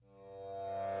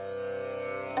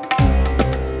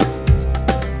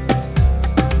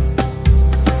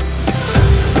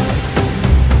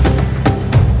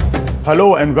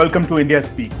Hello and welcome to India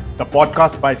Speak, the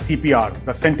podcast by CPR,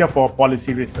 the Center for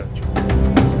Policy Research.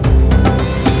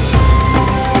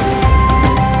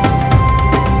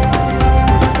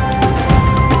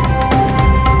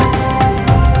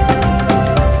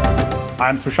 I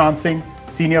am Sushant Singh,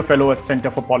 Senior Fellow at Center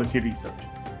for Policy Research.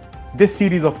 This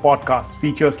series of podcasts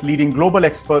features leading global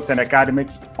experts and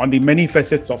academics on the many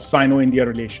facets of Sino-India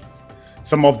relations.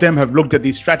 Some of them have looked at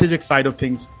the strategic side of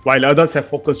things, while others have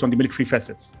focused on the military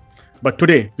facets. But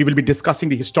today, we will be discussing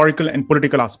the historical and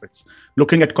political aspects,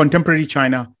 looking at contemporary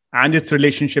China and its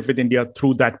relationship with India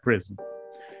through that prism.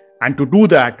 And to do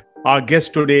that, our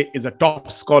guest today is a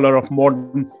top scholar of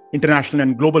modern, international,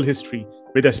 and global history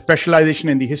with a specialization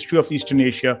in the history of Eastern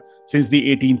Asia since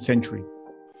the 18th century.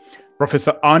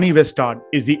 Professor Arnie Westad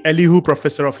is the Elihu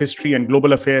Professor of History and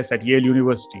Global Affairs at Yale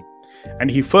University, and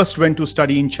he first went to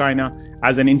study in China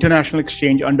as an international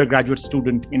exchange undergraduate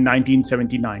student in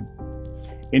 1979.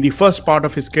 In the first part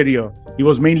of his career, he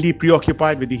was mainly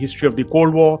preoccupied with the history of the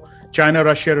Cold War,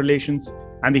 China-Russia relations,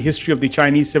 and the history of the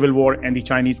Chinese Civil War and the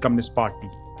Chinese Communist Party.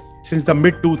 Since the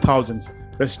mid-2000s,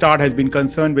 Westad has been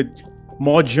concerned with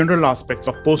more general aspects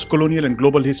of post-colonial and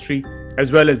global history,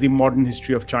 as well as the modern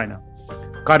history of China.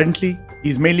 Currently, he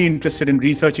is mainly interested in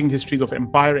researching histories of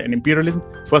empire and imperialism,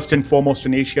 first and foremost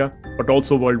in Asia, but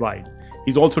also worldwide.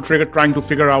 He's also trying to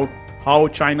figure out how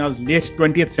China's late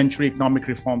 20th century economic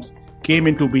reforms came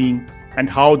into being and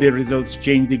how their results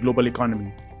changed the global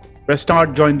economy.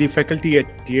 Westad joined the faculty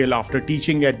at Yale after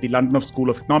teaching at the London School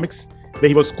of Economics, where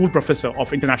he was school professor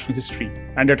of international history,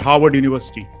 and at Harvard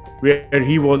University, where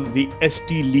he was the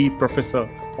St. Lee Professor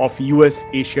of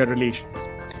US-Asia Relations.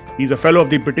 He is a fellow of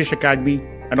the British Academy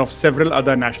and of several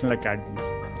other national academies.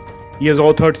 He has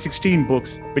authored 16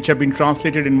 books, which have been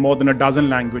translated in more than a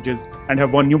dozen languages and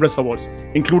have won numerous awards,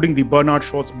 including the Bernard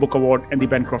Schwartz Book Award and the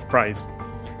Bancroft Prize.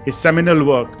 His seminal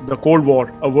work, The Cold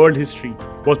War, A World History,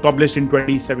 was published in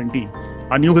 2017,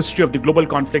 a new history of the global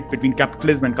conflict between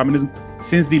capitalism and communism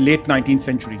since the late 19th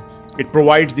century. It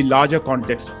provides the larger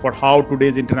context for how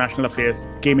today's international affairs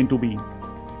came into being.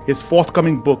 His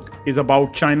forthcoming book is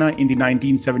about China in the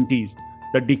 1970s,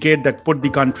 the decade that put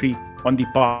the country on the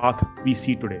path we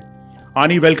see today.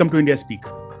 Arnie, welcome to India Speak.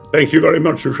 Thank you very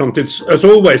much, Sushant. As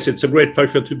always, it's a great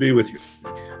pleasure to be with you.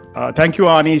 Thank you,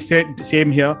 Arnie.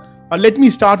 Same here. Let me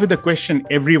start with a question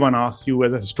everyone asks you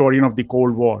as a historian of the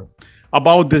Cold War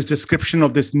about this description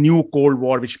of this new Cold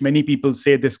War, which many people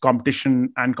say this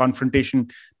competition and confrontation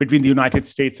between the United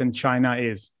States and China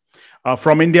is.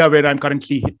 From India, where I'm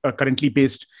currently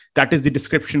based, that is the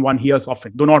description one hears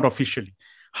often, though not officially.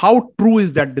 How true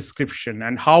is that description,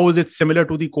 and how is it similar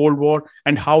to the Cold War,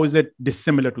 and how is it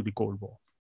dissimilar to the Cold War?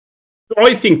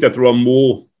 I think that there are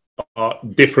more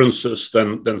differences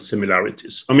than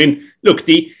similarities. I mean, look,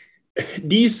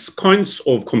 these kinds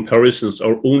of comparisons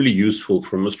are only useful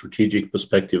from a strategic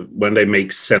perspective when they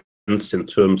make sense in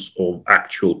terms of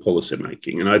actual policy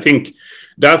making. And I think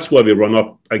that's why we run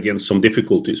up against some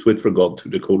difficulties with regard to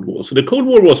the Cold War. So the Cold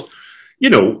War was,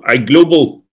 a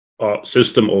global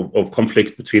system of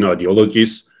conflict between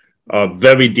ideologies,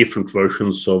 very different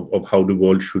versions of how the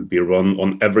world should be run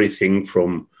on everything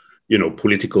from,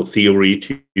 political theory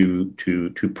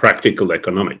to practical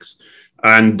economics.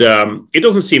 And it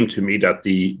doesn't seem to me that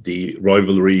the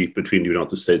rivalry between the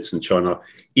United States and China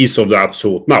is of that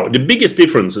sort. Now, the biggest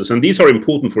differences, and these are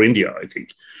important for India, I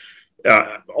think,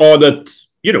 are that,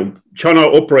 China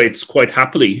operates quite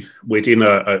happily within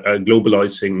a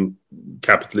globalizing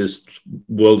capitalist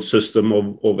world system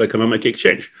of economic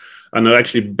exchange, and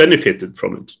actually benefited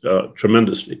from it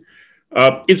tremendously.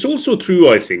 It's also true,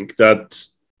 I think, that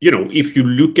if you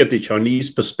look at the Chinese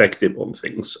perspective on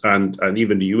things and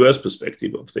even the US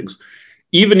perspective of things,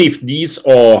 even if these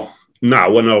are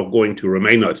now and are going to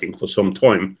remain, I think, for some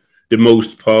time, the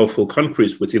most powerful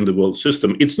countries within the world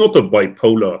system, it's not a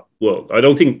bipolar world. I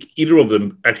don't think either of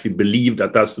them actually believe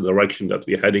that that's the direction that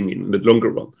we're heading in the longer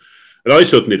run. And I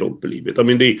certainly don't believe it. I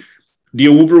mean, the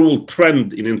overall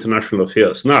trend in international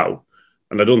affairs now,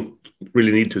 and I don't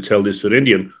really need to tell this to an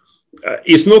Indian,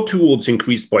 is not towards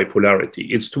increased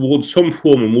bipolarity. It's towards some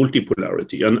form of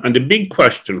multipolarity. And the big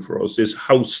question for us is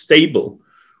how stable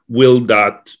will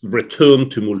that return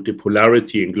to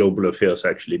multipolarity in global affairs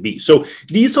actually be? So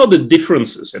these are the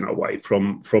differences in a way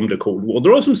from the Cold War.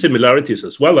 There are some similarities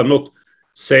as well. I'm not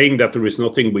saying that there is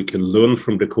nothing we can learn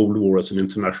from the Cold War as an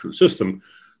international system.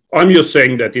 I'm just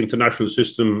saying that the international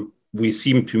system we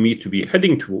seem to me to be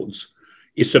heading towards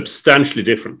is substantially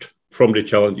different from the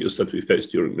challenges that we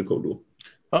faced during the Cold War.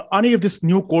 Ani, if this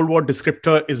new Cold War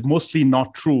descriptor is mostly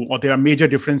not true, or there are major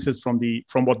differences from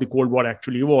what the Cold War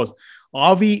actually was,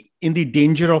 are we in the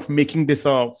danger of making this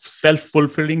a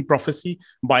self-fulfilling prophecy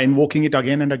by invoking it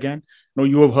again and again?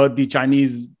 You have heard the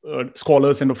Chinese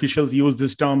scholars and officials use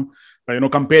this term,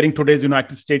 comparing today's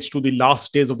United States to the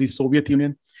last days of the Soviet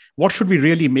Union. What should we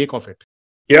really make of it?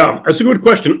 Yeah, that's a good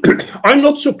question. I'm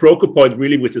not so preoccupied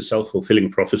really with the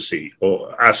self-fulfilling prophecy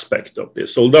or aspect of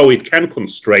this, although it can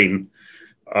constrain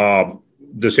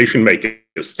decision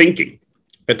makers' thinking,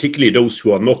 particularly those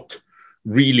who are not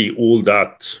really all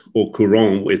that au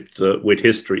courant with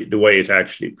history, the way it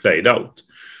actually played out.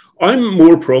 I'm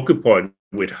more preoccupied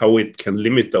with how it can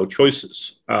limit our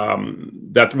choices.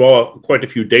 That were quite a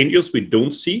few dangers we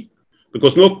don't see.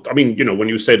 Because when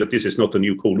you say that this is not a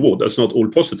new Cold War, that's not all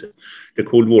positive. The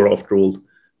Cold War, after all,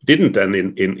 didn't end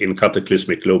in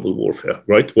cataclysmic global warfare,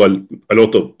 right? While a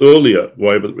lot of earlier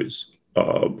rivalries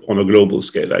on a global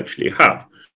scale actually have.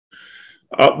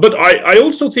 But I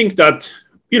also think that,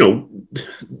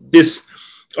 this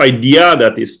idea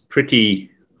that is pretty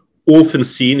often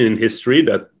seen in history,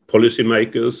 that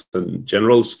policymakers and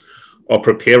generals are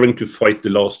preparing to fight the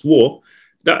last war,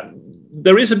 that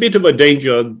there is a bit of a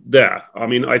danger there.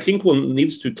 I think one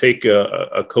needs to take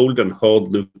a cold and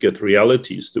hard look at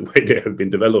realities, the way they have been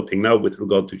developing now with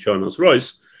regard to China's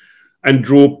rise, and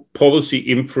draw policy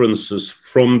inferences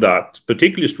from that,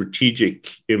 particularly strategic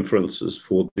inferences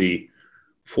for the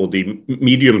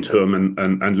medium term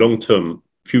and long term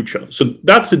future. So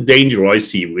that's a danger I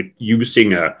see with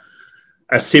using a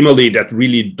simile that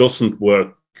really doesn't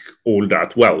work all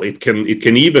that well. It can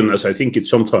even, as I think it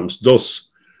sometimes does,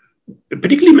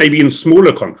 particularly maybe in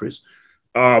smaller countries,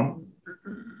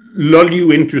 lull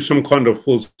you into some kind of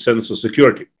false sense of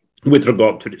security with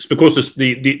regard to this, because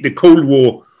the Cold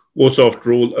War was,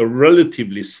 after all, a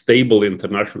relatively stable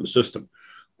international system.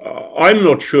 I'm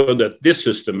not sure that this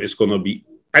system is going to be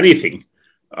anything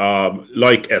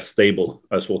like as stable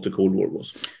as what the Cold War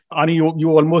was. Ani, you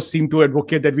almost seem to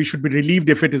advocate that we should be relieved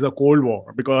if it is a Cold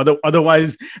War, because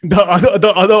otherwise the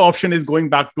other option is going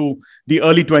back to the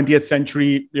early 20th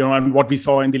century, and what we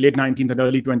saw in the late 19th and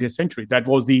early 20th century. That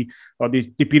was the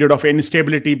period of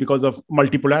instability because of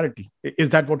multipolarity. Is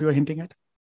that what you're hinting at?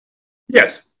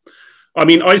 Yes.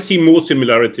 I see more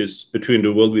similarities between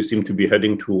the world we seem to be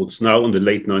heading towards now in the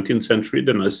late 19th century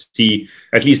than I see,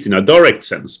 at least in a direct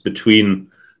sense, between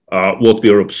what we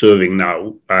are observing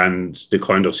now and the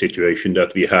kind of situation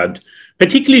that we had,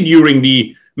 particularly during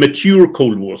the mature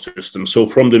Cold War system. So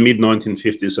from the mid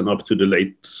 1950s and up to the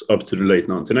late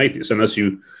 1980s. And as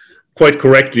you quite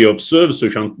correctly observed,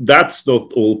 Sushant, that's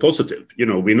not all positive.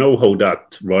 We know how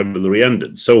that rivalry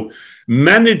ended. So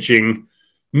managing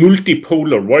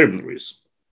multipolar rivalries,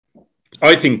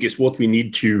 I think, is what we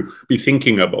need to be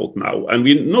thinking about now. And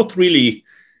we're not really,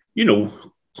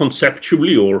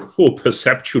 conceptually or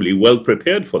perceptually well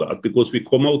prepared for that, because we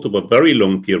come out of a very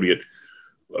long period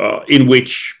in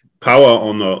which power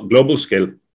on a global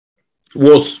scale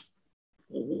was,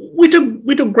 with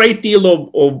a great deal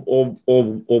of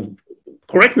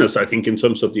correctness, I think, in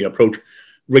terms of the approach,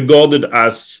 regarded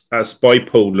as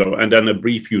bipolar, and then a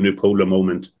brief unipolar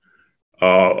moment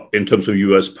in terms of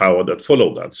US power that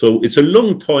followed that. So it's a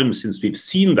long time since we've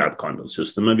seen that kind of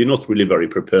system, and we're not really very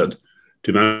prepared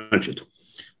to manage it.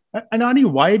 And Ani,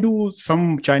 why do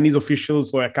some Chinese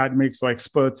officials or academics or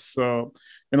experts,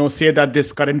 say that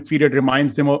this current period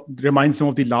reminds them of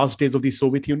the last days of the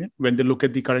Soviet Union when they look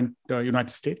at the current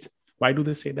United States? Why do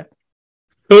they say that?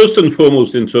 First and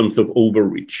foremost, in terms of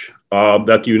overreach,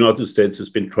 that the United States has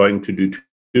been trying to do too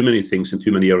many things in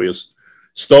too many areas,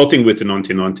 starting with the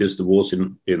 1990s, the wars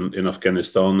in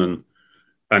Afghanistan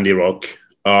and Iraq,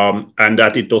 and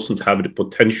that it doesn't have the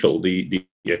potential, the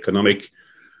economic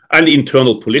and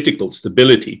internal political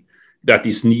stability that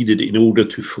is needed in order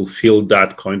to fulfill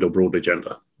that kind of broad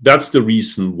agenda. That's the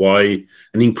reason why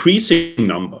an increasing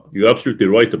number, you're absolutely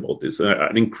right about this,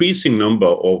 an increasing number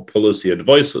of policy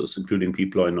advisors, including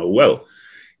people I know well,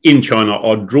 in China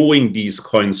are drawing these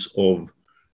kinds of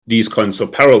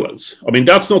parallels.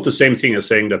 That's not the same thing as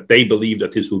saying that they believe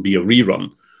that this will be a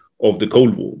rerun of the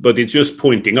Cold War, but it's just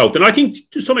pointing out, and I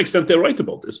think to some extent they're right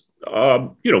about this,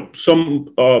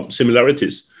 some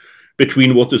similarities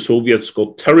between what the Soviets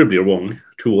got terribly wrong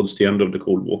towards the end of the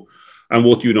Cold War and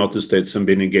what the United States have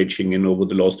been engaging in over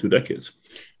the last 2 decades.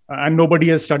 And nobody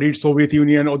has studied Soviet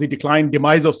Union or the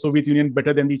demise of Soviet Union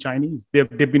better than the Chinese.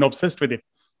 They've been obsessed with it.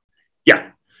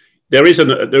 Yeah. There is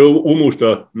almost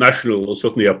a national, or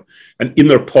certainly an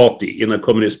inner party, in a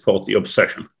communist party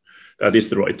obsession that is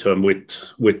the right term,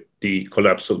 with the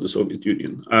collapse of the Soviet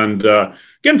Union. And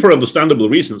again, for understandable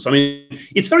reasons. I mean,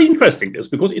 it's very interesting, this,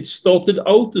 because it started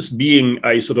out as being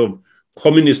a sort of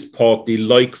Communist Party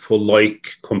like-for-like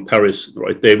comparison,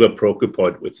 right? They were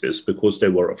preoccupied with this because they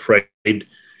were afraid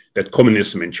that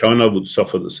communism in China would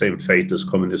suffer the same fate as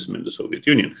communism in the Soviet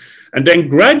Union. And then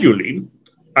gradually,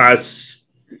 as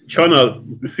China,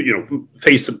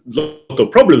 faced a lot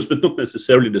of problems, but not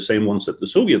necessarily the same ones that the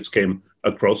Soviets came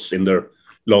across in their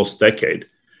last decade,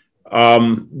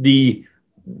 the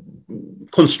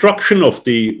construction of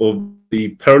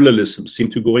the parallelism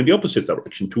seemed to go in the opposite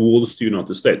direction, towards the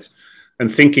United States,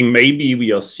 and thinking maybe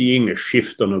we are seeing a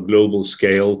shift on a global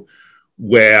scale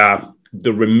where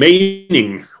the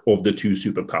remaining of the two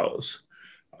superpowers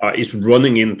is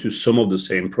running into some of the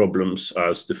same problems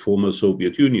as the former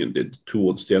Soviet Union did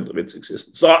towards the end of its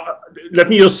existence. So let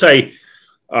me just say,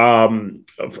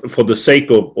 for the sake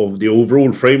of the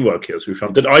overall framework here,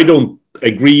 Sushant, that I don't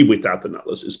agree with that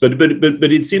analysis, but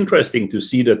it's interesting to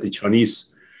see that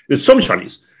some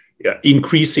Chinese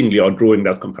increasingly are drawing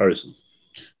that comparison.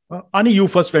 Ani, you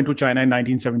first went to China in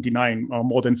 1979,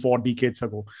 more than 4 decades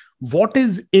ago. What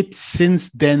is it since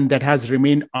then that has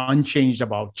remained unchanged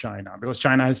about China? Because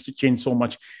China has changed so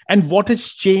much. And what has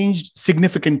changed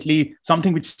significantly,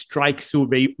 something which strikes you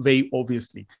very, very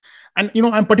obviously? And,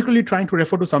 I'm particularly trying to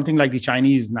refer to something like the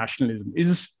Chinese nationalism.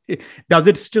 Does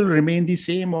it still remain the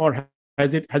same, or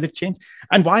has it changed?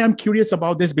 And why I'm curious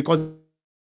about this, because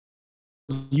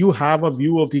you have a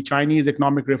view of the Chinese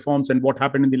economic reforms and what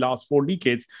happened in the last 4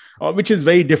 decades, which is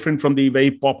very different from the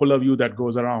very popular view that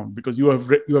goes around. Because you have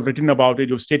written about it,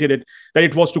 you've stated it, that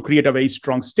it was to create a very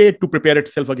strong state to prepare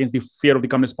itself against the fear of the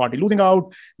Communist Party losing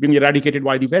out, being eradicated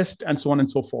by the West, and so on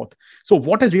and so forth. So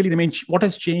what has really remained, what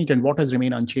has changed, and what has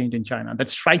remained unchanged in China that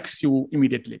strikes you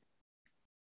immediately?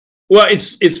 Well,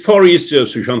 it's far easier,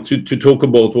 Sushant, to talk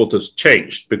about what has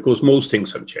changed, because most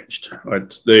things have changed,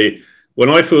 right? When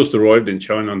I first arrived in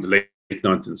China in the late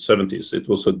 1970s, it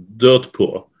was a dirt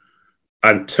poor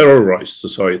and terrorized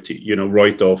society,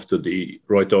 right after the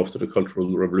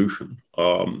Cultural Revolution,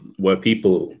 where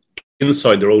people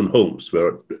inside their own homes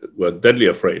were deadly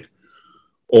afraid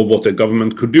of what the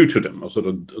government could do to them, sort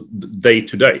of day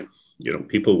to day.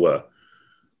 People were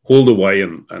hauled away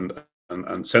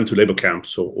and sent to labor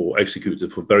camps or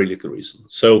executed for very little reason.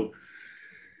 So,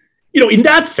 in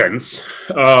that sense,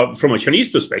 from a Chinese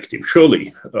perspective,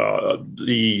 surely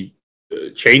the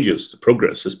changes, the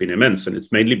progress has been immense, and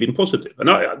it's mainly been positive. And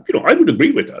I would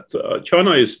agree with that.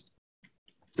 China is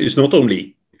not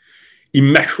only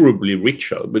immeasurably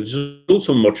richer, but it's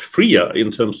also much freer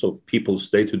in terms of people's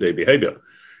day-to-day behavior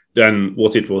than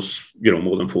what it was,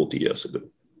 more than 40 years ago.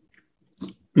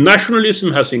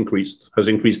 Nationalism has increased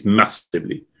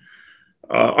massively.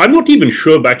 I'm not even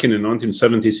sure back in the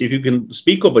 1970s if you can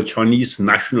speak of a Chinese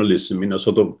nationalism in a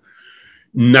sort of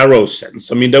narrow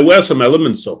sense. I mean, there were some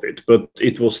elements of it, but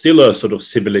it was still a sort of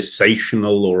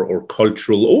civilizational or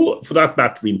cultural, or for that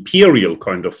matter, imperial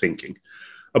kind of thinking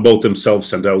about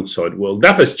themselves and the outside world.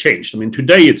 That has changed. I mean,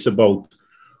 today it's about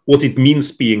what it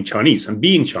means being Chinese, and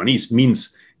being Chinese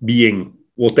means being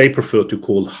what they prefer to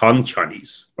call Han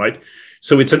Chinese, right?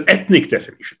 So it's an ethnic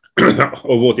definition of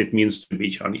what it means to be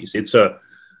Chinese. It's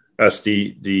as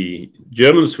the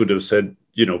Germans would have said,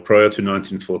 prior to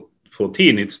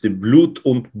 1914, it's the Blut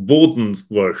und Boden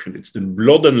version. It's the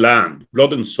blood and land,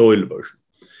 blood and soil version.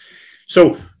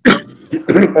 So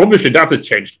obviously that has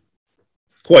changed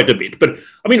quite a bit. But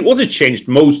I mean, what has changed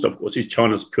most, of course, is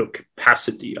China's pure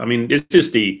capacity. I mean, this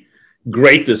is the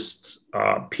greatest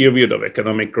period of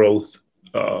economic growth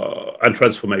and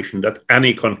transformation that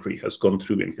any country has gone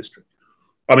through in history.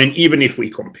 I mean, even if we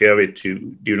compare it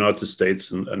to the United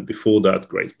States and before that,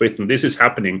 Great Britain, this is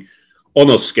happening on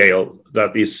a scale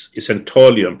that is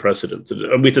entirely unprecedented,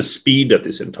 and with a speed that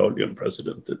is entirely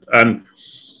unprecedented. And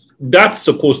that's,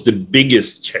 of course, the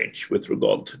biggest change with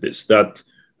regard to this, that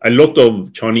a lot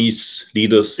of Chinese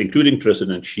leaders, including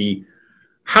President Xi,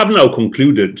 have now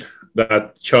concluded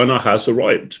that China has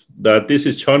arrived, that this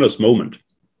is China's moment.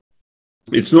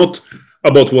 It's not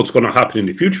about what's going to happen in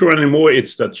the future anymore.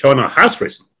 It's that China has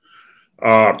risen.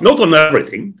 Not on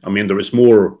everything. I mean, there is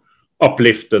more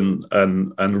uplift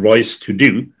and rise to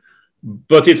do,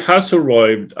 but it has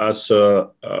arrived as a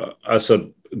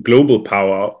global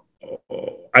power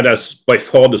and as by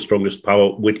far the strongest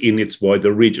power within its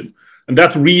wider region. And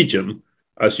that region,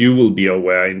 as you will be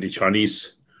aware in the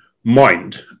Chinese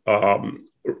mind,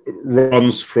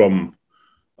 runs from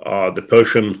the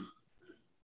Persian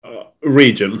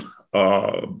region,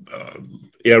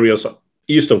 areas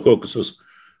east of Caucasus,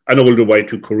 and all the way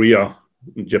to Korea,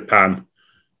 Japan,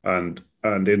 and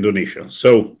Indonesia.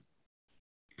 So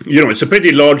it's a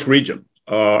pretty large region,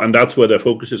 and that's where their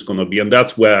focus is going to be, and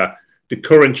that's where the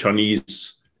current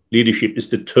Chinese leadership is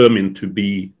determined to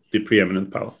be the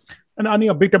preeminent power. And Ani,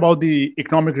 a bit about the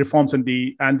economic reforms and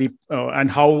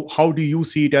how do you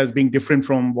see it as being different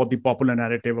from what the popular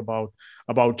narrative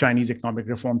about Chinese economic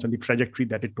reforms and the trajectory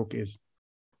that it took is?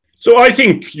 So I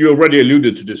think you already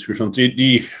alluded to this, Sushant.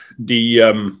 The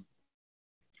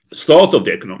start of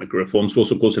the economic reforms was,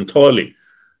 of course, entirely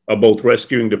about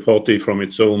rescuing the party from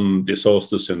its own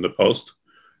disasters in the past,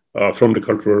 from the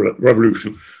Cultural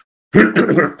Revolution,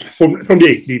 from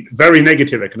the very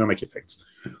negative economic effects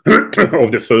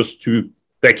of the first 2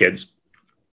 decades,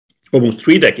 almost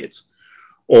 3 decades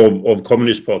of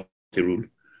Communist Party rule,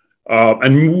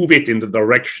 and move it in the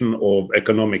direction of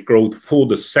economic growth for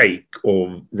the sake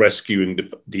of rescuing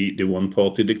the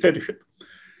one-party dictatorship.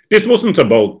 This wasn't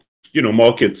about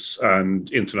markets and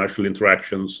international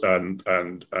interactions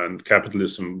and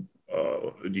capitalism,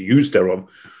 the use thereof,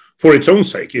 for its own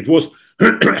sake. It was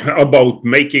about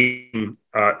making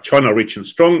China rich and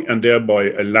strong, and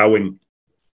thereby allowing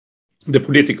the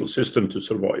political system to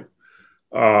survive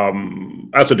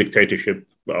as a dictatorship,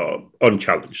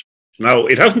 unchallenged. Now,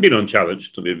 it hasn't been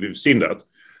unchallenged, we've seen that,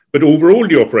 but overall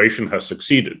the operation has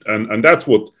succeeded, and that's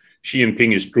what Xi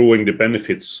Jinping is drawing the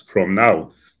benefits from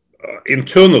now,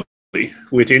 internally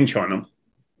within China,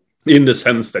 in the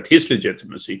sense that his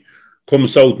legitimacy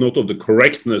comes out not of the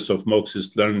correctness of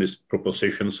Marxist-Leninist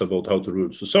propositions about how to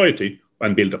rule society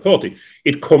and build a party.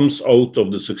 It comes out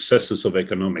of the successes of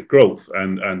economic growth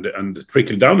and the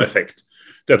trickle-down effect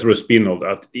that there has been of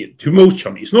that to most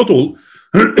Chinese, not all.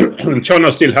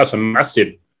 China still has a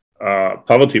massive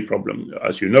poverty problem,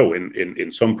 as you know,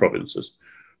 in some provinces.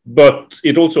 But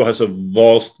it also has a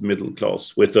vast middle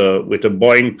class with a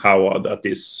buying power that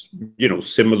is,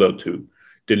 similar to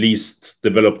the least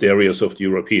developed areas of the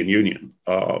European Union,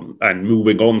 and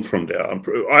moving on from there.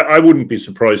 I wouldn't be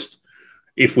surprised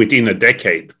if within a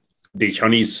decade, the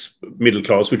Chinese middle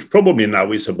class, which probably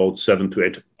now is about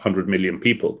 700 to 800 million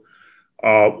people,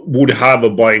 would have a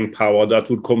buying power that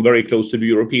would come very close to the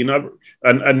European average.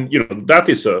 And that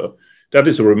is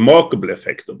a remarkable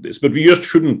effect of this. But we just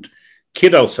shouldn't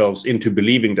kid ourselves into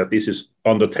believing that this is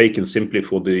undertaken simply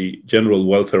for the general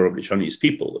welfare of the Chinese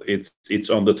people. It's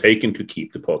undertaken to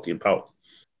keep the party in power.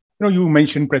 You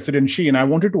mentioned President Xi, and I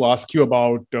wanted to ask you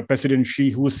about President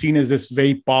Xi, who is seen as this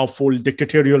very powerful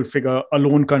dictatorial figure,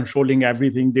 alone controlling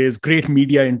everything. There's great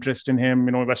media interest in him.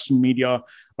 Western media,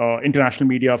 international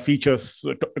media features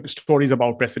stories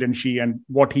about President Xi and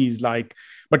what he's like.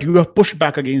 But you have pushed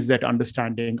back against that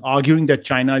understanding, arguing that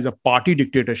China is a party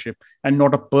dictatorship and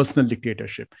not a personal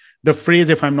dictatorship. The phrase,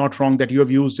 if I'm not wrong, that you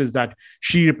have used is that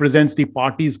Xi represents the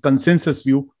party's consensus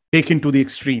view taken to the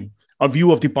extreme, a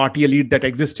view of the party elite that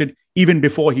existed even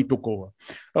before he took over.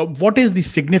 What is the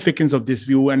significance of this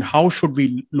view, and how should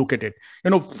we look at it?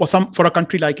 For a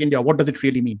country like India, what does it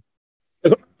really mean?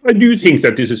 I do think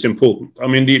that this is important. I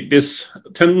mean, this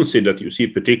tendency that you see,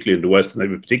 particularly in the West and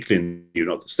maybe particularly in the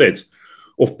United States,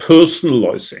 of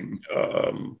personalizing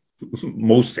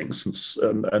most things,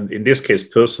 and in this case,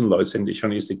 personalizing the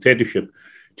Chinese dictatorship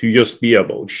to just be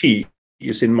about Xi,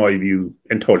 is, in my view,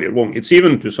 entirely wrong. It's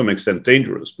even to some extent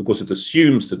dangerous because it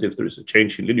assumes that if there is a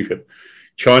change in leadership,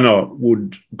 China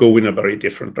would go in a very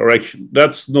different direction.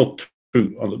 That's not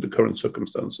true under the current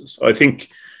circumstances. I think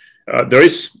there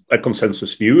is a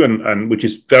consensus view, and which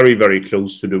is very, very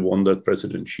close to the one that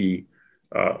President Xi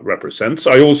represents.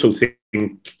 I also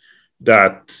think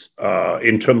that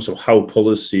in terms of how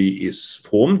policy is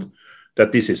formed,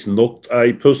 that this is not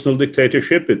a personal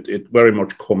dictatorship. It very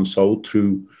much comes out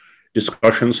through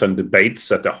discussions and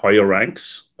debates at the higher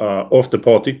ranks of the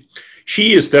party.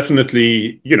 Xi is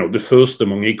definitely, the first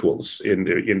among equals in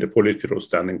the Politburo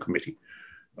Standing Committee.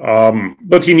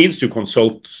 But he needs to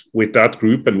consult with that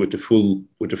group and with the full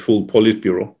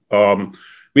Politburo.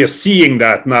 We are seeing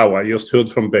that now. I just heard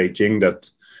from Beijing that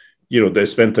they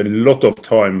spent a lot of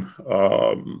time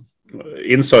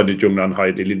inside the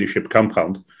Zhongnanhai, the leadership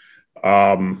compound,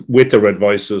 with their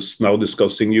advisors now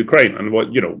discussing Ukraine and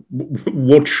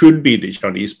what should be the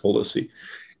Chinese policy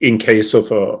in case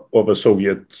of a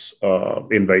Soviet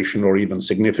invasion or even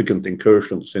significant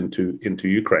incursions into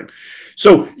Ukraine.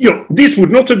 So this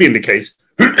would not have been the case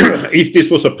if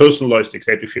this was a personalized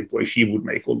dictatorship where Xi would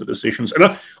make all the decisions.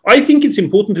 And I think it's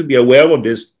important to be aware of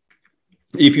this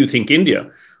if you think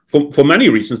India. For many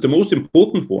reasons, the most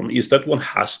important one is that one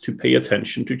has to pay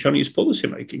attention to Chinese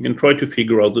policymaking and try to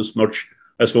figure out as much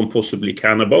as one possibly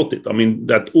can about it. I mean,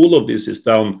 that all of this is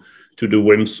down to the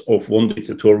whims of one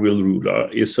dictatorial ruler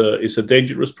is a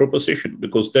dangerous proposition,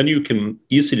 because then you can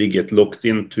easily get locked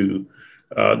into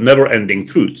never-ending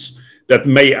truths that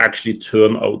may actually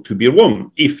turn out to be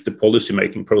wrong if the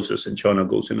policy-making process in China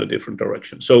goes in a different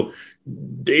direction. So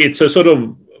it's a sort of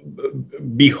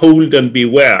behold and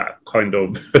beware kind of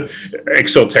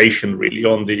exhortation, really,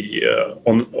 on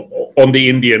the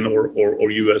Indian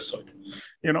or US side.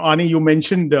 Ani, you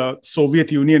mentioned the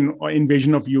Soviet Union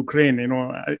invasion of Ukraine.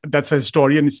 That's a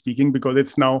historian speaking, because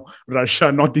it's now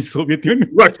Russia, not the Soviet Union.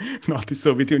 Right. Not the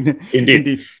Soviet Union.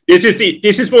 Indeed.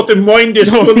 This is what the mind is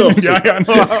full of.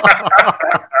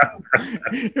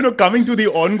 Coming to the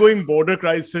ongoing border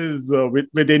crisis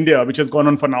with India, which has gone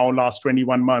on for now last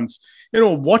 21 months,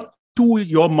 what to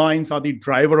your minds are the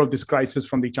driver of this crisis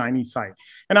from the Chinese side?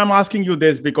 And I'm asking you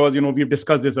this because, we've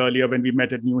discussed this earlier when we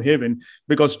met at New Haven,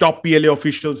 because top PLA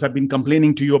officials have been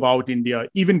complaining to you about India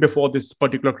even before this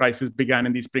particular crisis began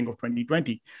in the spring of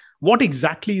 2020. What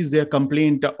exactly is their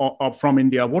complaint from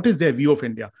India? What is their view of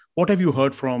India? What have you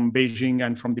heard from Beijing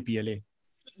and from the PLA?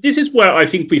 This is where I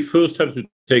think we first have to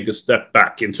take a step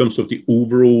back in terms of the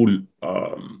overall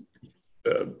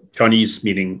Chinese,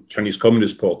 meaning Chinese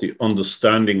Communist Party,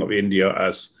 understanding of India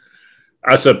as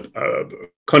a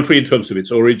country in terms of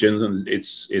its origins and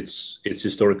its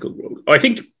historical role. I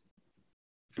think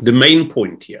the main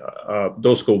point here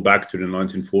does go back to the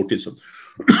 1940s and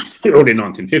early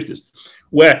 1950s,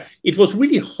 where it was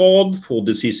really hard for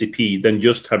the CCP, then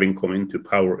just having come into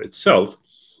power itself,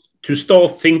 to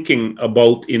start thinking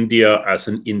about India as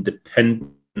an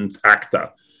independent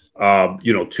actor,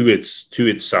 to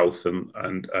its south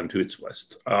and to its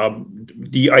west.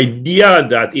 The idea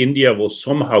that India was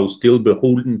somehow still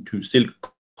beholden to, still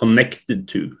connected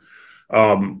to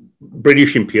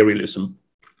British imperialism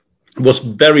was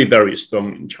very, very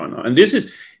strong in China. And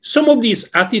some of these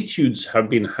attitudes have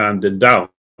been handed down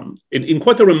in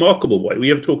quite a remarkable way. We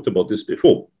have talked about this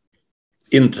before,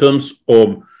 in terms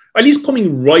of at least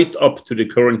coming right up to the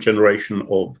current generation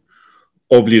of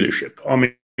leadership. I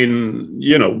mean,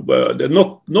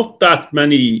 not that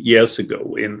many years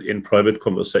ago in private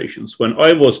conversations when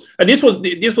I was, and this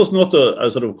was not a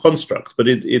sort of construct, but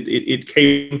it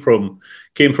came from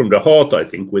the heart, I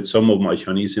think, with some of my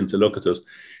Chinese interlocutors.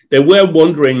 They were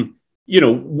wondering,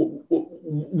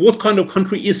 what kind of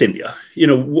country is India?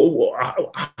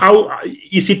 How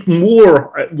is it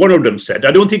more? One of them said,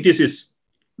 I don't think this is.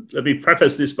 Let me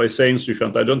preface this by saying,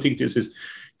 Sushant, I don't think this is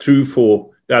true for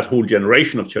that whole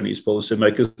generation of Chinese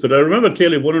policymakers, but I remember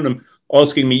clearly one of them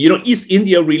asking me, is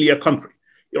India really a country?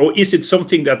 Or is it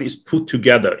something that is put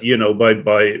together,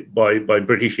 by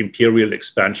British imperial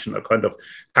expansion, a kind of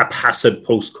haphazard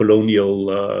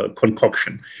post-colonial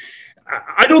concoction?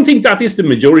 I don't think that is the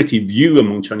majority view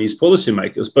among Chinese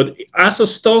policymakers, but as a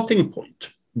starting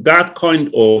point, that kind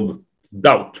of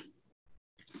doubt,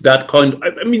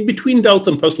 between doubt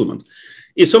and puzzlement,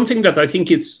 is something that I think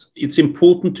it's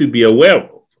important to be aware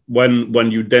of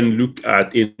when you then look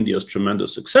at India's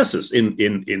tremendous successes in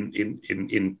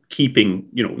keeping,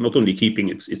 not only keeping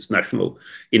its national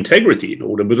integrity in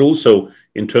order, but also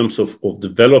in terms of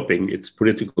developing its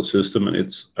political system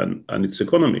and its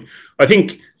economy. I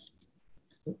think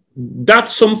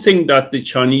that's something that the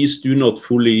Chinese do not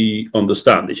fully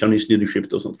understand. The Chinese leadership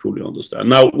does not fully understand.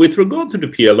 Now, with regard to the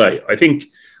PLA, I think,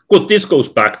 of course, this goes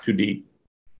back to the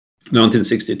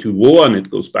 1962 war, and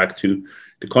it goes back to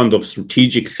the kind of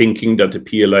strategic thinking that the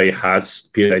PLA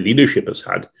leadership has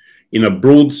had in a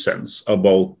broad sense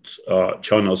about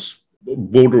China's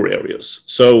border areas.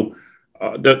 So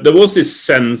there was this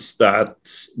sense that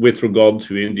with regard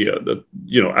to India, that,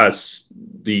 as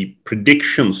the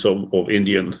predictions of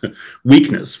Indian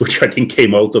weakness, which I think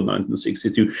came out of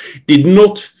 1962, did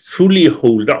not fully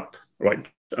hold up, right?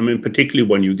 I mean, particularly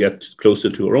when you get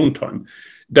closer to our own time,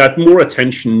 that more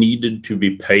attention needed to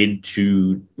be paid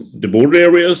to the border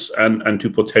areas and to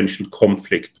potential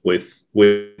conflict with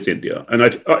India. And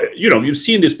you've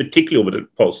seen this particularly over the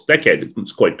past decade.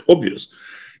 It's quite obvious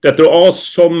that there are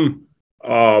some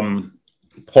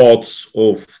parts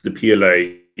of the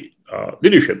PLA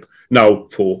leadership now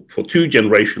for two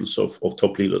generations of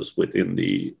top leaders within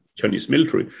the Chinese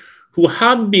military who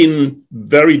have been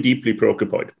very deeply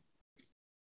preoccupied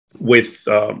with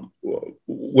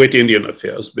Indian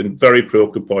affairs, been very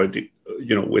preoccupied,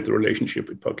 with the relationship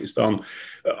with Pakistan.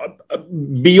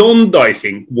 Beyond, I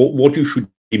think, what you should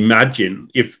imagine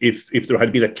if there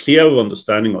had been a clear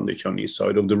understanding on the Chinese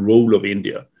side of the role of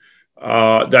India,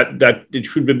 that it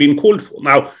should have been called for.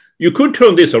 Now, you could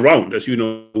turn this around, as you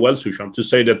know well, Sushant, to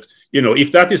say that,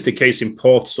 if that is the case in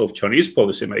parts of Chinese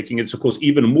policymaking, it's of course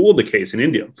even more the case in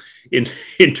India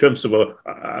in terms of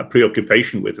a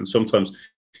preoccupation with, and sometimes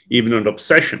even an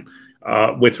obsession.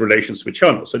 with relations with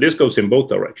China. So this goes in both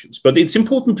directions. But it's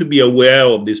important to be aware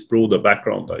of this broader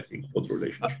background, I think, for the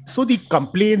relationship. So the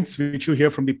complaints which you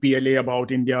hear from the PLA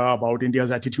about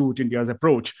India's attitude, India's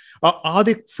approach, are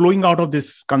they flowing out of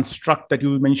this construct that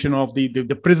you mentioned of the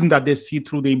prism that they see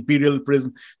through, the imperial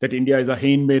prism, that India is a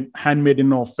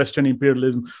handmaiden of Western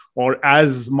imperialism, or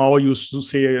as Mao used to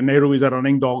say, Nehru is a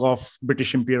running dog of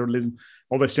British imperialism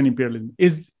or Western imperialism?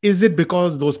 Is it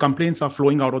because those complaints are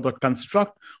flowing out of that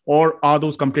construct, or are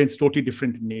those complaints totally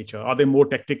different in nature? Are they more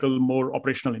tactical, more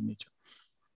operational in nature?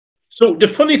 So the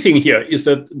funny thing here is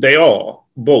that they are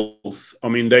both. I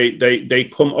mean,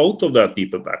 they come out of that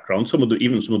deeper background.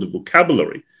 Even some of the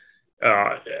vocabulary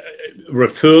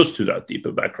refers to that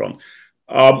deeper background.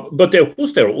 But of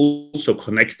course, they're also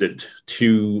connected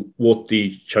to what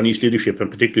the Chinese leadership,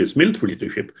 and particularly its military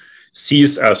leadership,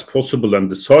 sees as possible and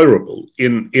desirable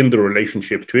in the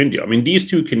relationship to India. I mean, these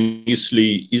two can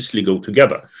easily go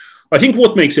together. I think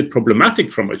what makes it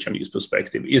problematic from a Chinese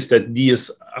perspective is that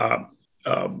these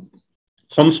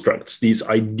constructs, these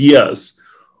ideas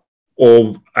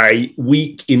of a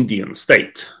weak Indian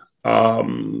state,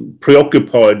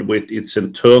 preoccupied with its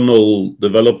internal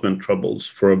development troubles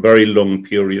for a very long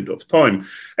period of time,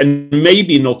 and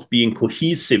maybe not being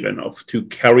cohesive enough to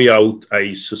carry out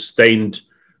a sustained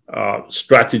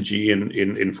strategy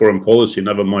in foreign policy,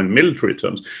 never mind military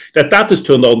terms, that has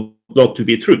turned out not to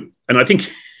be true. And I think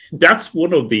that's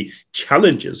one of the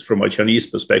challenges from a Chinese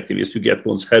perspective, is to get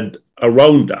one's head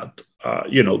around that.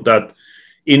 That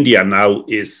India now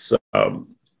is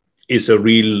a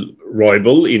real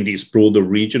rival in these broader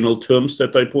regional terms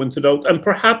that I pointed out, and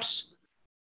perhaps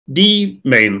the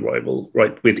main rival,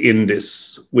 right, within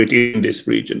this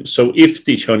region. So if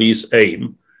the Chinese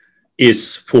aim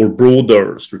is, for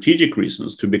broader strategic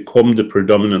reasons, to become the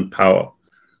predominant power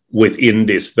within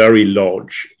this very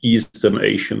large Eastern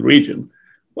Asian region,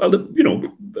 well,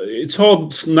 it's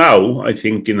hard now, I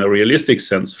think, in a realistic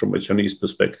sense, from a Chinese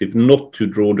perspective, not to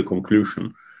draw the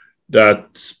conclusion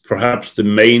that perhaps the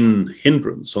main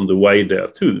hindrance on the way there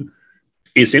too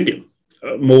is India,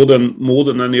 more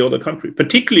than any other country.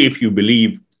 Particularly if you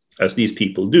believe, as these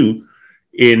people do,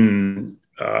 in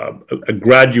a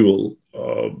gradual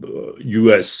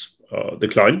U.S.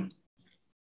 decline,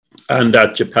 and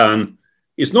that Japan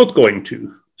is not going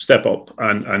to step up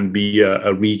and be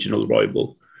a regional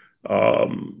rival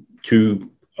to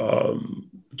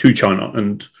China.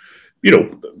 And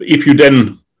if you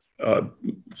then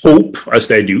hope, as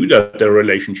they do, that their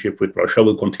relationship with Russia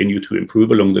will continue to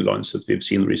improve along the lines that we've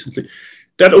seen recently,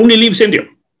 that only leaves India.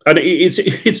 And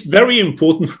it's very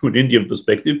important from an Indian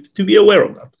perspective to be aware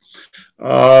of that.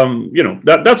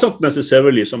 That's not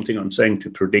necessarily something I'm saying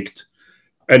to predict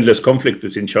endless conflict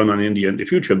between China and India in the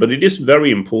future, but it is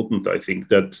very important, I think,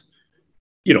 that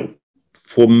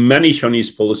for many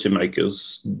Chinese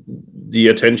policymakers, the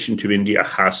attention to India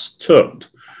has turned.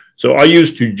 So I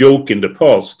used to joke in the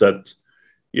past that,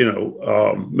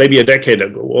 maybe a decade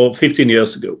ago or 15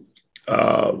 years ago,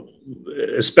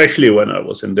 especially when I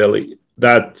was in Delhi,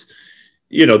 that,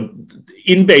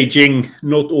 in Beijing,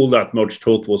 not all that much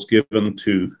thought was given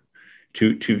to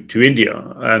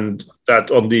India, and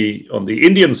that on the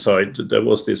Indian side there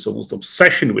was this almost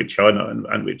obsession with China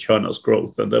and with China's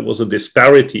growth, and there was a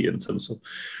disparity in terms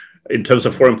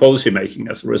of foreign policy making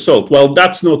as a result. Well,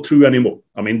 that's not true anymore.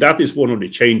 I mean, that is one of the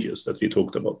changes that we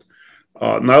talked about.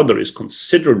 Now there is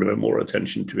considerably more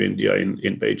attention to India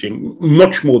in Beijing,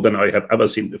 much more than I have ever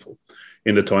seen before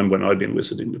in the time when I've been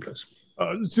visiting the place.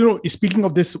 Speaking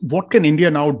of this, what can India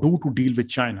now do to deal with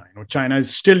China? China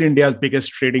is still India's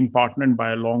biggest trading partner, and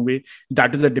by a long way.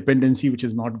 That is a dependency which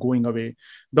is not going away.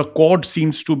 The Quad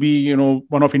seems to be,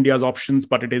 one of India's options,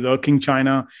 but it is irking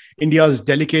China. India's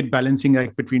delicate balancing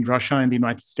act between Russia and the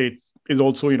United States is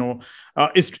also,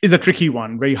 is a tricky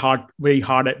one, very hard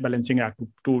balancing act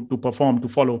to perform, to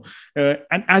follow.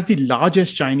 And as the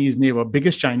largest Chinese neighbor,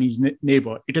 biggest Chinese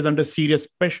neighbor, it is under serious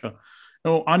pressure.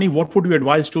 Ani, what would you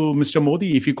advise to Mr.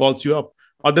 Modi if he calls you up?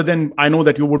 Other than, I know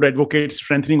that you would advocate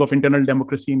strengthening of internal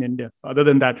democracy in India. Other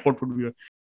than that, what would you?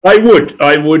 I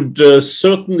would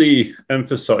certainly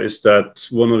emphasize that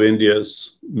one of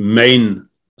India's main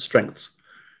strengths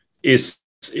is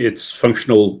its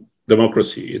functional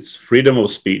democracy, its freedom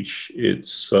of speech,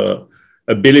 its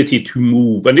ability to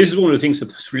move. And this is one of the things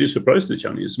that has really surprised the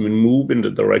Chinese. I mean, move in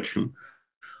the direction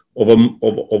of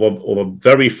a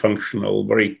very functional,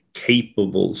 very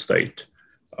capable state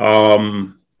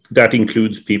that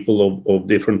includes people of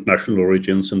different national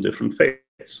origins and different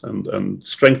faiths, and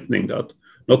strengthening that,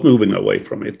 not moving away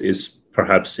from it, is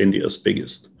perhaps India's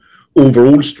biggest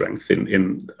overall strength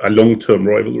in a long-term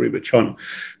rivalry with China.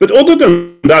 But other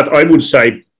than that, I would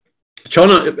say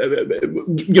China,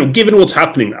 given what's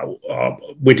happening now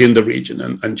within the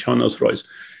region and China's rise,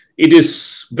 it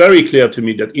is very clear to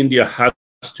me that India has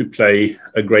to play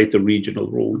a greater regional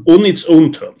role on its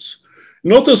own terms,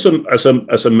 not as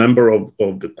a member of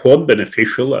the Quad,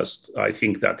 beneficial as I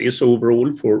think that is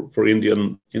overall for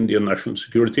Indian national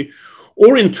security,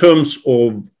 or in terms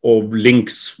of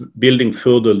links, building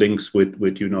further links with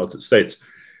the United States.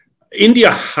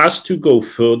 India has to go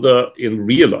further in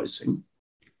realizing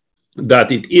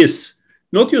that it is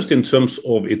not just in terms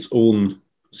of its own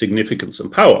significance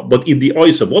and power, but in the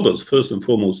eyes of others, first and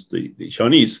foremost the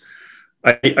Chinese,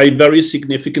 a very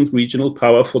significant regional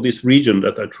power for this region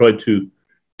that I tried to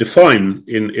define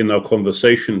in our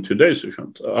conversation today,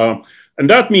 Sushant. And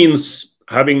that means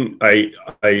having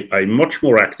a much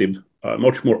more active,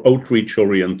 much more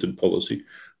outreach-oriented policy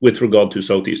with regard to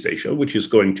Southeast Asia, which is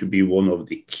going to be one of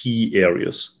the key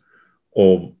areas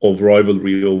of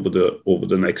rivalry over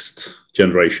the next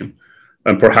generation,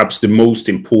 and perhaps the most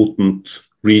important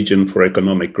region for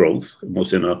economic growth,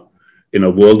 almost in a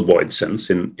worldwide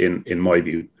sense, in my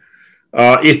view.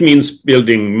 It means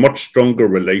building much stronger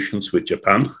relations with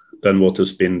Japan than what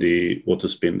has been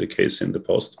the case in the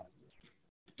past.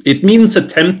 It means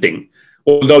attempting,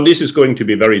 although this is going to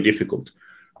be very difficult,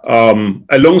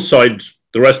 alongside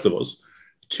the rest of us,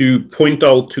 to point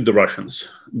out to the Russians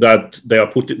that they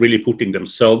are really putting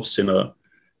themselves in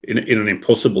an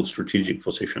impossible strategic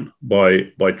position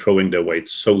by throwing their weight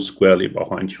so squarely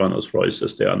behind China's rise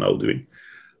as they are now doing.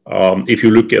 If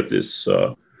you look at this,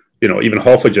 even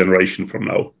half a generation from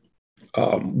now,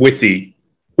 with the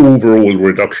overall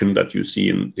reduction that you see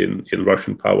in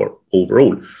Russian power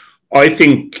overall, I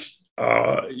think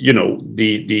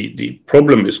the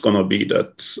problem is going to be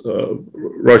that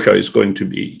Russia is going to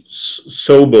be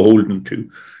so beholden to,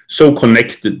 so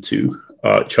connected to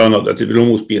China that it will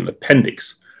almost be an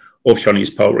appendix of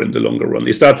Chinese power in the longer run.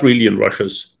 Is that really in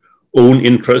Russia's own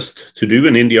interest to do?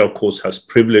 And India, of course, has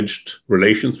privileged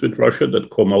relations with Russia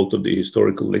that come out of the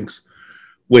historical links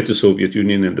with the Soviet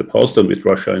Union in the past and with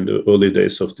Russia in the early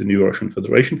days of the new Russian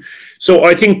Federation. So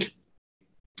I think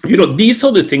these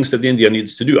are the things that India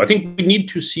needs to do. I think we need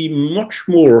to see much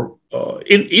more,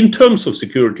 in terms of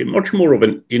security, much more of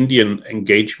an Indian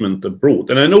engagement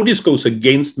abroad. And I know this goes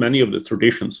against many of the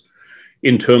traditions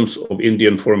in terms of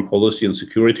Indian foreign policy and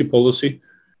security policy.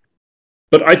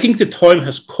 But I think the time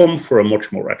has come for a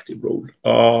much more active role.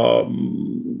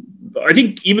 I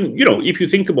think even, if you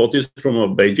think about this from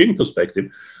a Beijing perspective,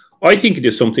 I think it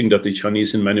is something that the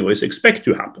Chinese in many ways expect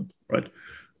to happen, right?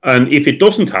 And if it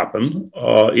doesn't happen,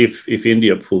 if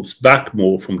India pulls back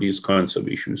more from these kinds of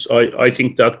issues, I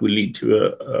think that will lead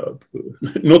to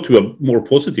not to a more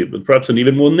positive, but perhaps an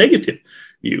even more negative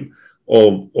view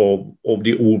of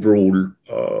the overall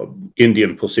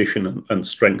Indian position and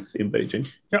strength in Beijing.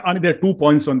 Yeah, Ani, there are 2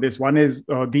 points on this. One is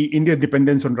the Indian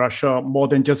dependence on Russia, more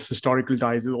than just historical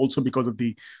ties, is also because of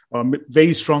the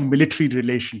very strong military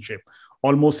relationship.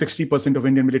 Almost 60% of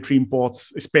Indian military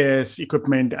imports, spares,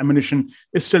 equipment, ammunition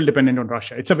is still dependent on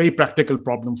Russia. It's a very practical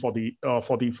problem for the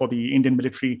Indian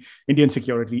military, Indian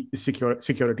security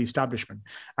establishment.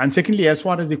 And secondly, as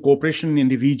far as the cooperation in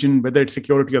the region, whether it's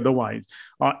security or otherwise,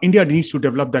 India needs to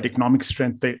develop that economic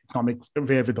strength, the economic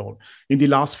wherewithal. In the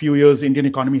last few years, Indian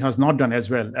economy has not done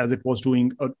as well as it was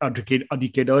doing a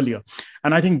decade earlier.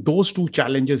 And I think those two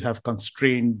challenges have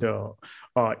constrained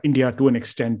India to an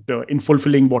extent in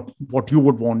fulfilling what you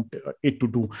would want it to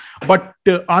do. But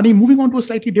Ani, moving on to a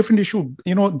slightly different issue,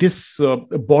 this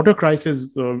border crisis,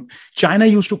 China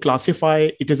used to classify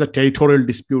it as a territorial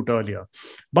dispute earlier,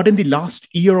 but in the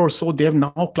last year or so, they have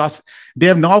now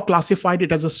classified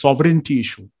it as a sovereignty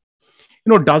issue.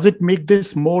 Does it make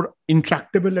this more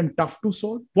intractable and tough to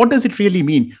solve? What does it really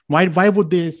mean? Why would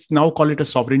they now call it a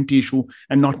sovereignty issue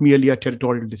and not merely a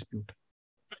territorial dispute?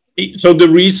 So the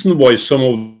reason why some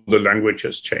of the language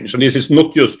has changed, and this is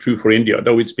not just true for India,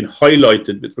 though it's been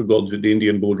highlighted with regard to the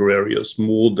Indian border areas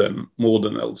more than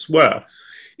elsewhere,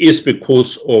 is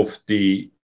because of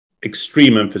the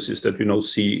extreme emphasis that we now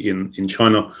see in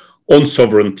China on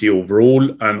sovereignty overall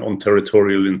and on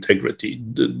territorial integrity,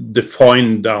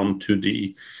 defined down to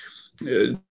the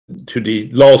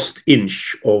last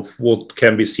inch of what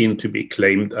can be seen to be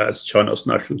claimed as China's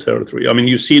national territory. I mean,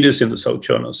 you see this in the South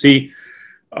China Sea.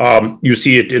 You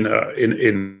see it in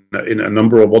a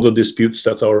number of other disputes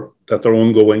that are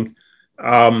ongoing.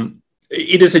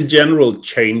 It is a general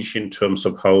change in terms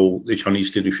of how the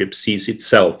Chinese leadership sees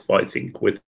itself, I think,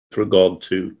 with regard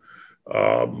to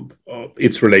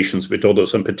its relations with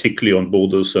others, and particularly on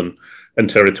borders and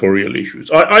territorial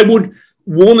issues. I would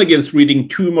warn against reading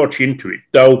too much into it,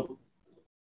 though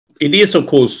it is, of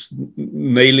course,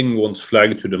 nailing one's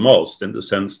flag to the mast in the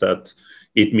sense that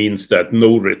it means that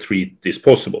no retreat is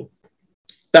possible.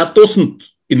 That doesn't,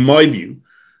 in my view,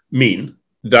 mean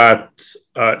that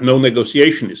no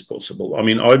negotiation is possible. I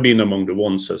mean, I've been among the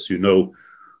ones, as you know,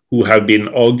 who have been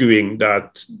arguing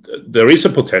that there is a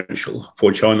potential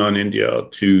for China and India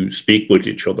to speak with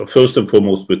each other, first and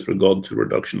foremost with regard to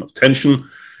reduction of tension.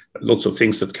 Lots of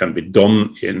things that can be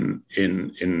done in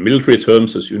military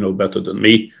terms, as you know better than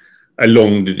me,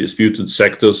 along the disputed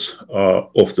sectors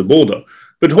of the border,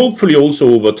 but hopefully also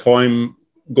over time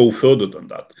go further than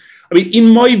that. I mean,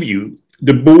 in my view,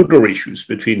 the border issues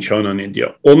between China and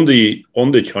India on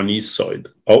the Chinese side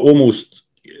are almost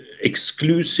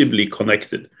exclusively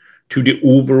connected to the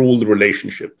overall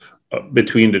relationship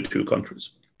between the two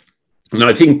countries. And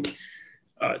I think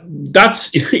that's,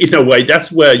 in a way,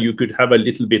 that's where you could have a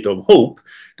little bit of hope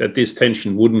that this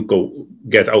tension wouldn't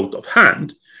get out of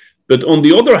hand. But on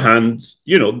the other hand,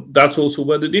 that's also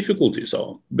where the difficulties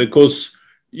are, because,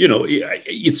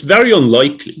 it's very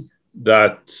unlikely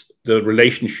that the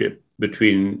relationship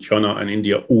between China and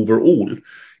India overall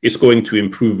is going to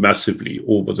improve massively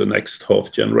over the next half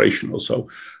generation or so.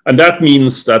 And that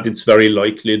means that it's very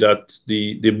likely that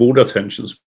the border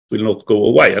tensions will not go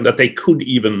away and that they could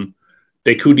even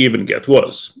get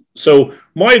worse. So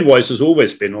my advice has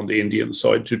always been on the Indian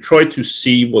side to try to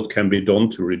see what can be done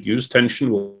to reduce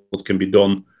tension, what can be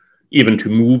done even to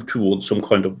move towards some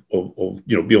kind of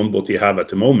beyond what we have at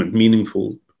the moment,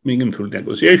 meaningful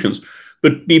negotiations,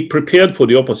 but be prepared for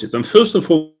the opposite. And first and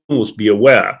foremost, be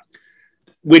aware,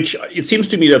 which it seems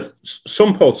to me that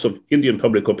some parts of Indian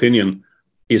public opinion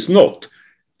is not,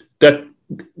 that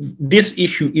this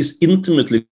issue is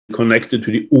intimately connected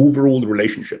to the overall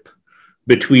relationship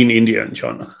between India and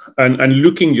China. And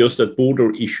looking just at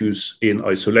border issues in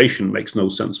isolation makes no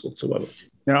sense whatsoever.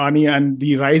 Yeah, Ani, and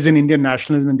the rise in Indian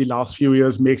nationalism in the last few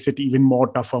years makes it even more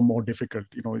tougher, more difficult.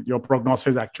 Your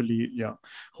prognosis actually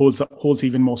holds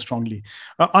even more strongly.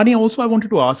 Ani, also I wanted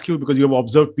to ask you, because you have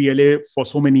observed PLA for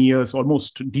so many years,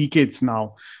 almost decades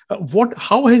now.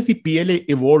 How has the PLA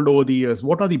evolved over the years?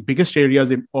 What are the biggest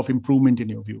areas of improvement in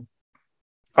your view?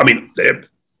 I mean, they've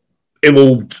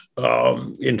evolved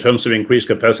in terms of increased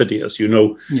capacity, as you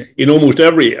know, in almost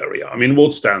every area. I mean,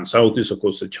 what stands out is, of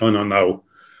course, that China now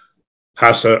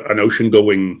has an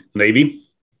ocean-going navy,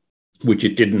 which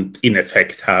it didn't, in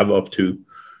effect, have up to,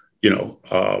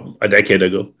 a decade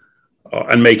ago,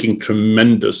 and making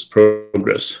tremendous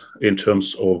progress in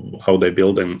terms of how they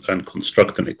build and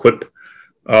construct and equip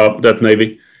that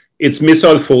navy. Its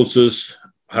missile forces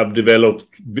have developed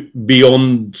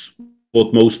beyond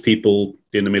what most people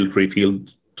in the military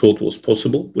field thought was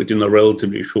possible within a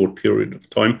relatively short period of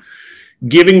time,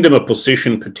 giving them a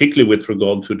position, particularly with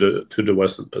regard to the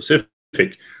Western Pacific,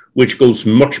 which goes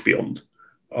much beyond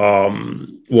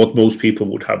what most people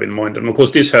would have in mind. And of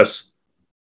course, this has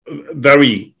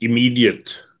very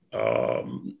immediate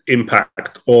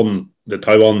impact on the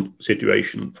Taiwan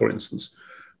situation, for instance,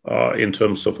 in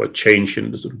terms of a change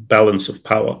in the sort of balance of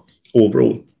power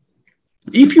overall.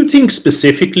 If you think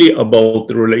specifically about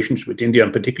the relations with India,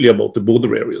 and particularly about the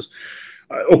border areas,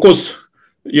 of course,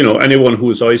 anyone who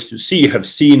has eyes to see have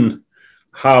seen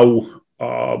how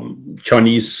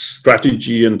Chinese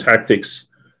strategy and tactics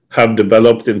have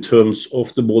developed in terms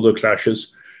of the border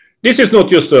clashes. This is not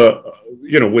just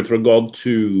with regard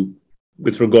to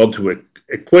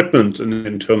equipment and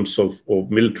in terms of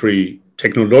military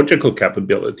technological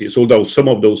capabilities, although some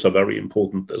of those are very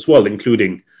important as well,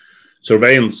 including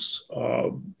surveillance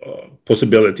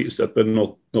possibilities that were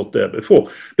not there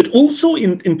before, but also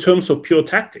in terms of pure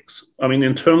tactics. I mean,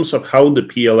 in terms of how the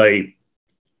PLA,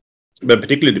 but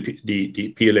particularly the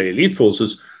PLA elite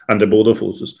forces and the border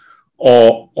forces,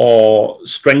 are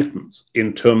strengthened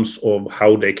in terms of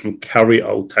how they can carry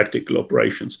out tactical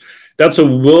operations. That's a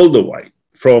world away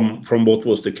from what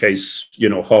was the case,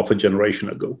 half a generation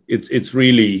ago. It's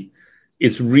really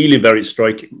very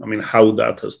striking. I mean, how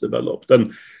that has developed.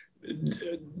 And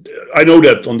I know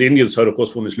that on the Indian side, of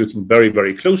course, one is looking very,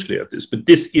 very closely at this, but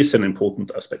this is an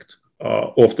important aspect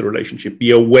of the relationship.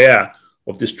 Be aware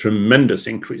of this tremendous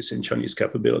increase in Chinese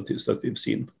capabilities that we've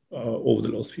seen over the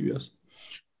last few years.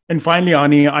 And finally,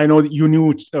 Ani, I know you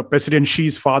knew President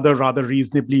Xi's father rather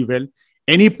reasonably well.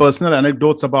 Any personal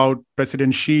anecdotes about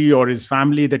President Xi or his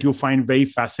family that you find very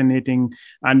fascinating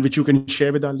and which you can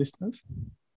share with our listeners?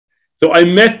 So I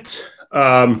met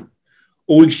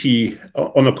old Xi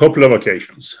on a couple of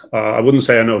occasions. I wouldn't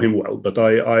say I know him well, but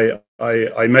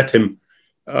I met him.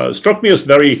 Struck me as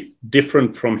very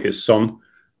different from his son.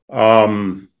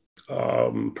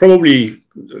 Probably,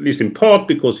 at least in part,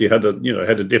 because he had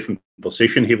a different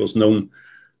position. He was known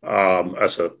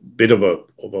as a bit of a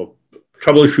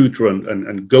troubleshooter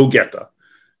and go-getter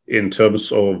in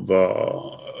terms of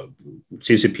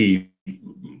CCP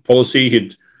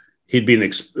policy.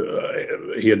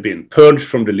 He had been purged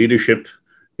from the leadership,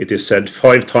 it is said,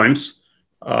 5 times,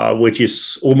 which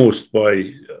is almost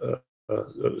by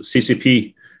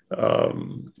CCP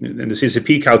in the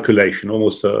CCP calculation,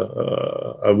 almost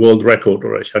a world record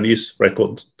or a Chinese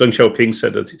record. Deng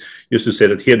Xiaoping used to say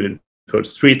that he had been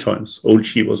purged 3 times. Old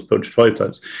Xi was purged 5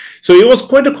 times. So he was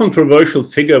quite a controversial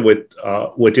figure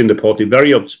within the party,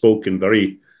 very outspoken,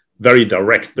 very, very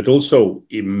direct, but also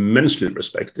immensely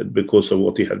respected because of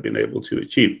what he had been able to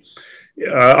achieve.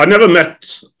 I never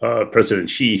met President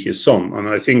Xi, his son, and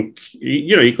I think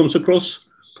he comes across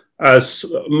as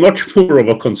much more of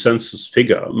a consensus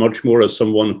figure, much more as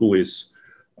someone who is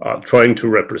trying to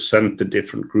represent the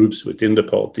different groups within the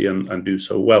party and do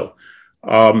so well.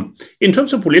 In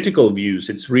terms of political views,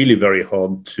 it's really very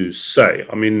hard to say.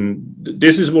 I mean,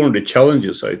 this is one of the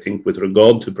challenges, I think, with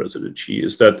regard to President Xi,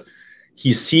 is that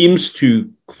he seems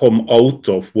to come out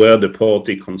of where the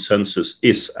party consensus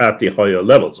is at the higher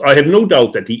levels. I have no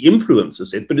doubt that he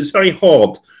influences it, but it's very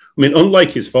hard. I mean,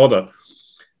 unlike his father,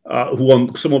 who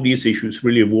on some of these issues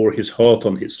really wore his heart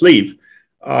on his sleeve,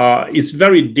 it's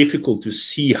very difficult to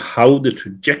see how the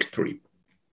trajectory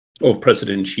of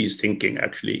President Xi's thinking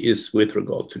actually is with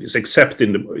regard to this, except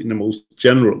in the most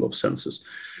general of senses.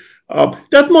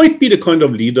 That might be the kind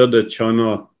of leader that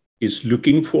China is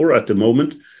looking for at the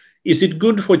moment. Is it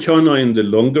good for China in the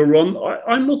longer run?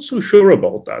 I'm not so sure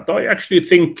about that. I actually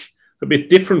think a bit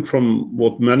different from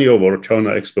what many of our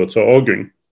China experts are arguing,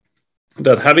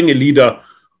 that having a leader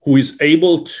who is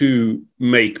able to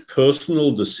make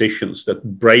personal decisions that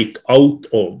break out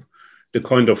of the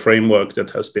kind of framework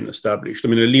that has been established. I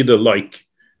mean, a leader like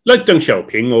Deng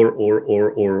Xiaoping or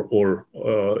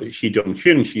Xi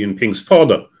Jinping, Xi Jinping's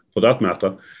father, for that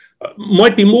matter,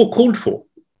 might be more called for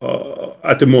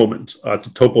at the moment at the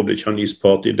top of the Chinese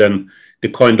party than the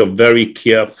kind of very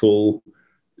careful,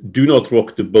 do not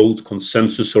rock the boat,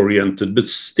 consensus-oriented, but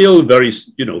still very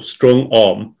strong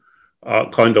arm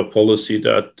kind of policy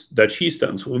that Xi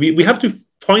stands for. We have to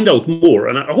find out more,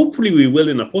 and hopefully we will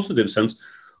in a positive sense,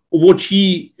 what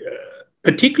Xi,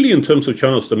 particularly in terms of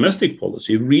China's domestic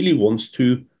policy, really wants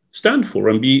to stand for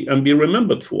and be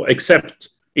remembered for, except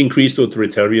increased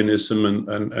authoritarianism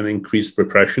and increased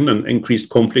repression and increased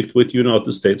conflict with the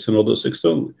United States and others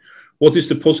externally. What is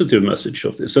the positive message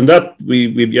of this? And that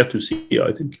we've yet to see,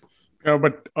 I think.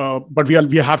 But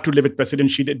we have to live with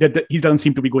President Xi. He doesn't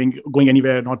seem to be going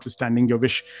anywhere, notwithstanding your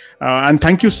wish. And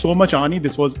thank you so much, Arnie.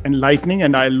 This was enlightening,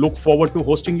 and I look forward to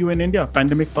hosting you in India,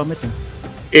 pandemic permitting.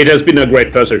 It has been a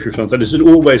great pleasure, Sushant. And it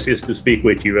always is to speak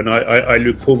with you, and I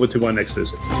look forward to my next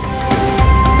visit.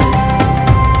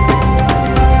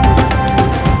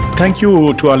 Thank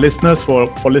you to our listeners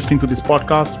for listening to this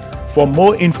podcast. For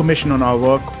more information on our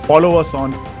work, follow us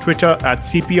on Twitter at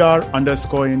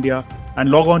CPR_India and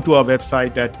log on to our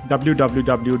website at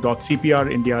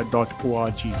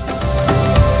www.cprindia.org.